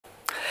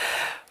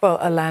Well,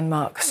 a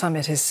landmark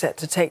summit is set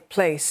to take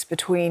place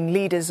between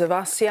leaders of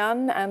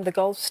ASEAN and the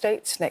Gulf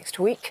states next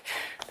week.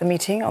 The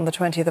meeting on the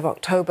 20th of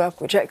October,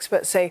 which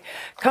experts say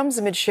comes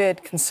amid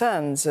shared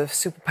concerns of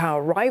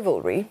superpower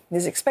rivalry,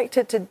 is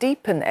expected to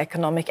deepen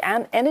economic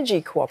and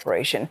energy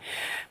cooperation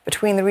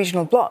between the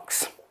regional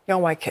blocs.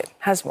 Young Waikit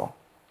has more.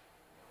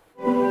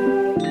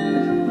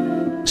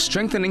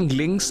 Strengthening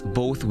links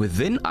both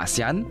within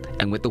ASEAN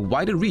and with the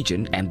wider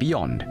region and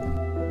beyond.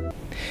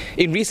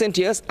 In recent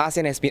years,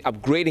 ASEAN has been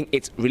upgrading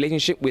its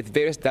relationship with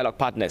various dialogue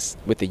partners,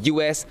 with the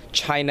US,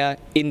 China,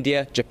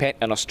 India, Japan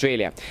and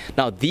Australia.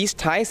 Now, these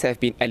ties have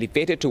been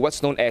elevated to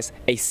what's known as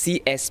a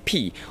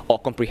CSP, or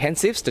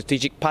Comprehensive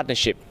Strategic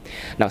Partnership.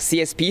 Now,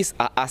 CSPs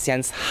are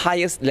ASEAN's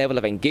highest level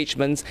of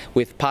engagements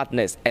with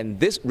partners, and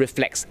this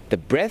reflects the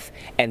breadth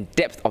and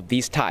depth of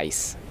these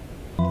ties.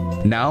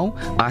 Now,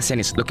 ASEAN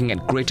is looking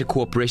at greater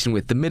cooperation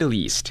with the Middle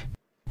East.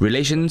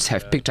 Relations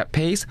have picked up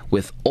pace,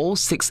 with all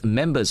 6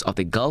 members of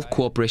the Gulf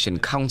Cooperation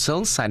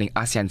Council signing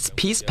ASEAN's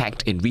Peace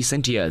Pact in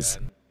recent years.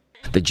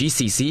 The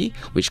GCC,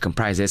 which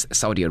comprises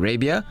Saudi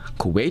Arabia,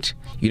 Kuwait,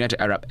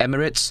 United Arab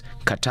Emirates,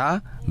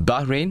 Qatar,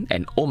 Bahrain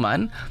and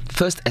Oman,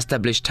 first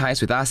established ties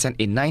with ASEAN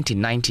in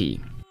 1990.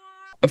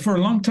 For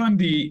a long time,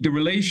 the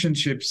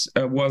relationships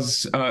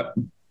was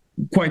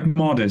quite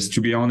modest,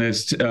 to be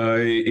honest.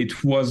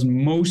 It was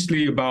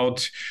mostly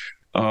about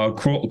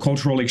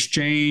cultural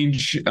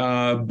exchange,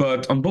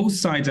 but on both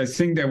sides, I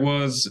think there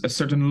was a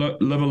certain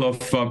level of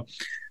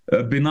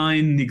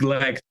benign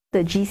neglect.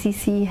 The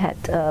GCC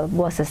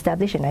was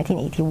established in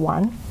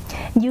 1981.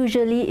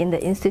 Usually in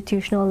the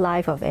institutional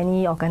life of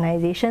any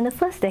organization, the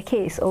first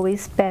decade is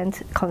always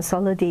spent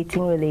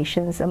consolidating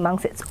relations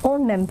amongst its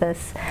own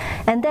members,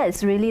 and that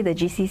is really the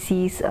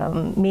GCC's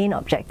main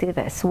objective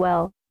as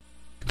well.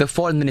 The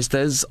foreign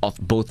ministers of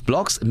both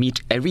blocs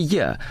meet every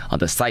year on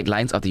the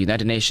sidelines of the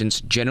United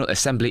Nations General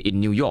Assembly in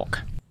New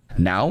York.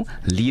 Now,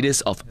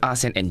 leaders of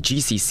ASEAN and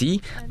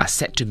GCC are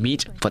set to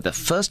meet for the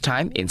first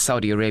time in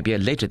Saudi Arabia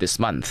later this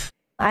month.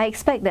 I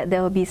expect that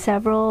there will be there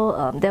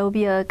will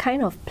be a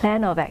kind of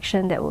plan of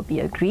action that will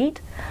be agreed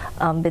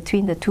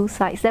between the two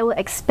sides that will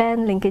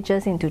expand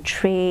linkages into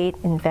trade,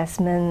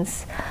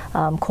 investments,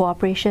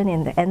 cooperation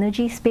in the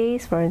energy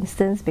space, for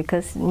instance,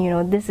 because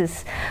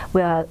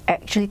we are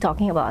actually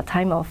talking about a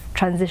time of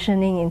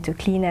transitioning into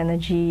clean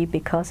energy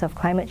because of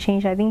climate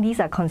change. I think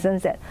these are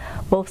concerns that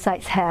both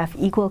sides have,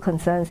 equal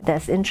concerns.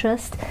 There's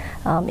interest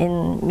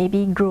in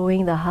maybe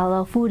growing the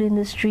halal food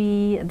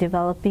industry,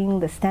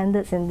 developing the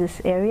standards in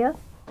this area.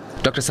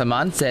 Dr.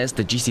 Saman says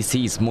the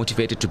GCC is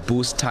motivated to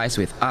boost ties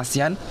with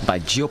ASEAN by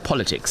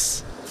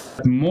geopolitics.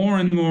 More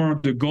and more,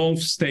 the Gulf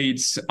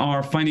states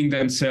are finding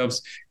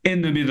themselves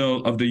in the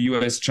middle of the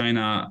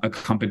US-China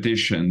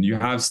competition. You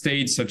have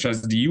states such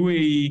as the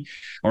UAE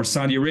or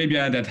Saudi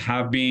Arabia that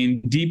have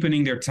been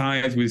deepening their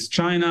ties with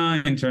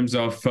China in terms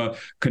of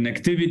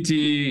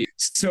connectivity.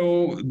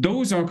 So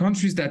those are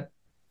countries that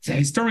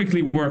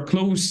historically were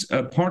close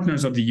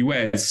partners of the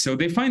US. So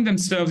they find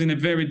themselves in a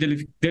very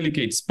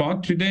delicate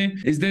spot today,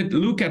 is that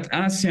look at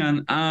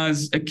ASEAN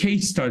as a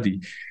case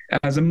study,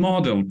 as a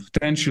model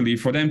potentially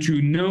for them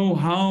to know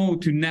how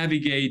to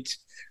navigate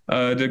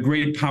the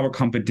great power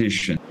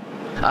competition.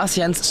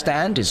 ASEAN's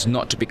stand is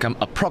not to become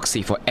a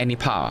proxy for any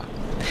power.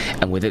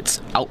 And with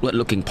its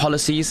outward-looking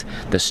policies,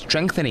 the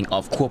strengthening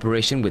of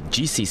cooperation with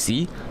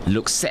GCC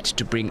looks set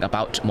to bring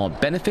about more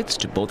benefits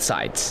to both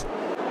sides.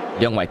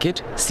 Young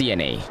Waikit,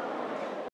 CNA.